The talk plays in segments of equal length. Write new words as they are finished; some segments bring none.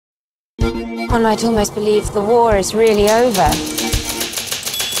One might almost believe the war is really over.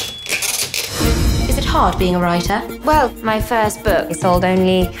 Is it hard being a writer? Well, my first book sold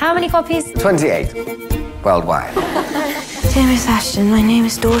only how many copies? 28. Worldwide. Dear Miss Ashton, my name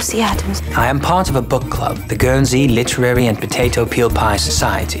is Dorsey Adams. I am part of a book club, the Guernsey Literary and Potato Peel Pie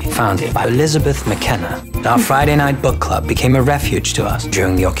Society, founded by Elizabeth McKenna. Our Friday night book club became a refuge to us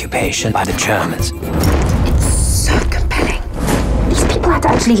during the occupation by the Germans. It's so compelling. These people had to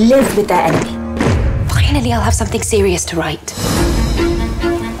actually live with their enemy. Finally, I'll have something serious to write.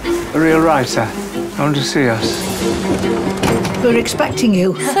 A real writer. Come to see us. We're expecting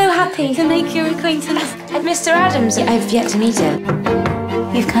you. So happy to make your acquaintance. And Mr. Adams, I've yet to meet him.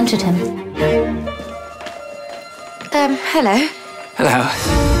 You've conjured him. Hello. Hello.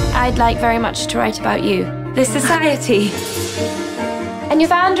 I'd like very much to write about you. The Society. And your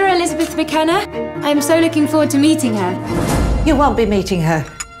founder, Elizabeth McKenna. I'm so looking forward to meeting her. You won't be meeting her.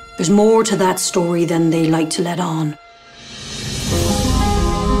 There's more to that story than they like to let on.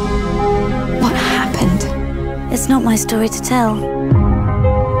 What happened? It's not my story to tell.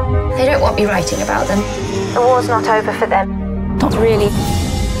 They don't want me writing about them. The war's not over for them. Not really.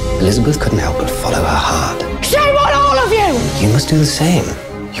 Elizabeth couldn't help but follow her heart. Shame on all of you! You must do the same.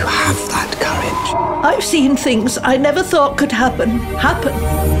 You have that courage. I've seen things I never thought could happen.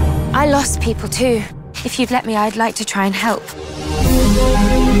 I lost people too. If you'd let me, I'd like to try and help.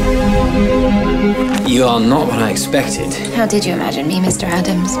 You are not what I expected. How did you imagine me, Mr.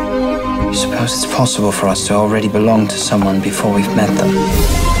 Adams? You suppose it's possible for us to already belong to someone before we've met them?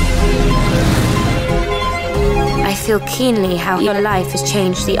 I feel keenly how your life has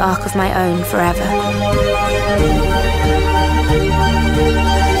changed the arc of my own forever.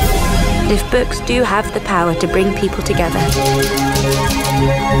 If books do have the power to bring people together,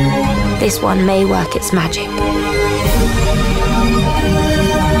 this one may work its magic.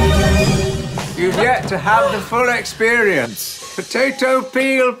 You've yet to have the full experience. Potato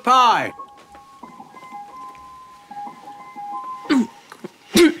peel pie.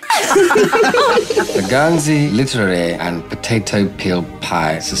 The Guernsey Literary and Potato Peel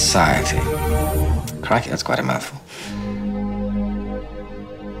Pie Society. Crikey, that's quite a mouthful.